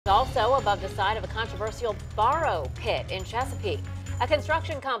also above the site of a controversial borrow pit in Chesapeake. A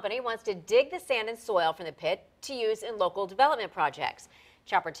construction company wants to dig the sand and soil from the pit to use in local development projects.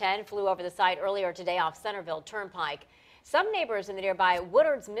 Chopper 10 flew over the site earlier today off Centerville Turnpike. Some neighbors in the nearby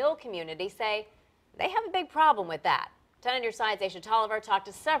Woodard's Mill community say they have a big problem with that. 10 on your side's Aesia Tolliver talked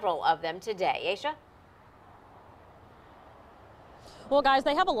to several of them today. Aesia? Well, guys,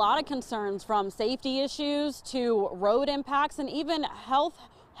 they have a lot of concerns, from safety issues to road impacts and even health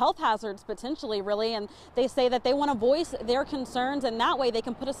hazards potentially, really. And they say that they want to voice their concerns, and that way they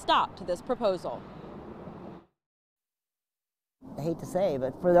can put a stop to this proposal. I hate to say,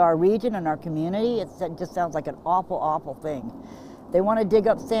 but for our region and our community, it just sounds like an awful, awful thing. They want to dig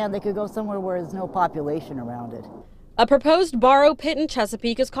up sand, they could go somewhere where there's no population around it. A proposed borrow pit in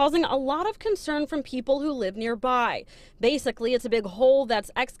Chesapeake is causing a lot of concern from people who live nearby. Basically, it's a big hole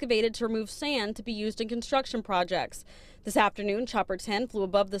that's excavated to remove sand to be used in construction projects. This afternoon, Chopper 10 flew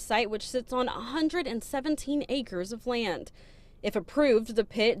above the site, which sits on 117 acres of land. If approved, the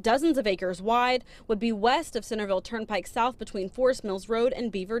pit, dozens of acres wide, would be west of Centerville Turnpike South between Forest Mills Road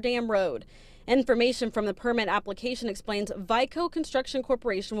and Beaver Dam Road. Information from the permit application explains Vico Construction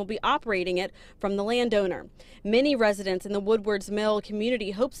Corporation will be operating it from the landowner. Many residents in the Woodward's Mill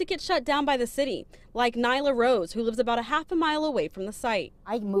community hopes it gets shut down by the city, like Nyla Rose, who lives about a half a mile away from the site.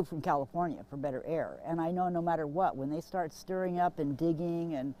 I moved from California for better air, and I know no matter what, when they start stirring up and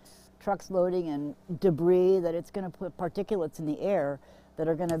digging and trucks loading and debris, that it's going to put particulates in the air that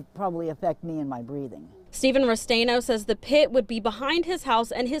are going to probably affect me and my breathing. Stephen Restaino says the pit would be behind his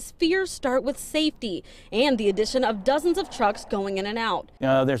house, and his fears start with safety and the addition of dozens of trucks going in and out.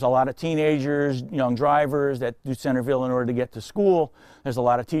 There's a lot of teenagers, young drivers that do Centerville in order to get to school. There's a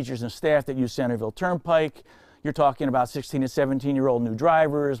lot of teachers and staff that use Centerville Turnpike. You're talking about 16 and 17-year-old new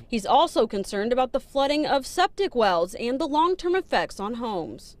drivers. He's also concerned about the flooding of septic wells and the long-term effects on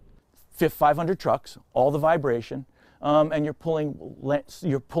homes. 500 trucks, all the vibration. And you're pulling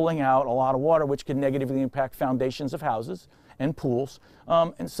out a lot of water, which can negatively impact foundations of houses and pools.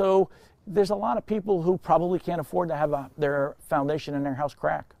 And so there's a lot of people who probably can't afford to have their foundation in their house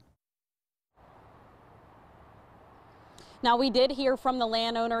crack. Now, we did hear from the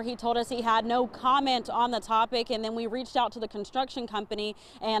landowner. He told us he had no comment on the topic, and then we reached out to the construction company,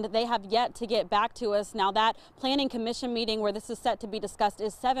 and they have yet to get back to us. Now, that planning commission meeting where this is set to be discussed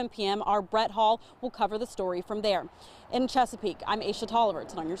is 7 p.m. Our Brett Hall will cover the story from there. In Chesapeake, I'm Aesia Tolliver.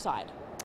 It's on your side.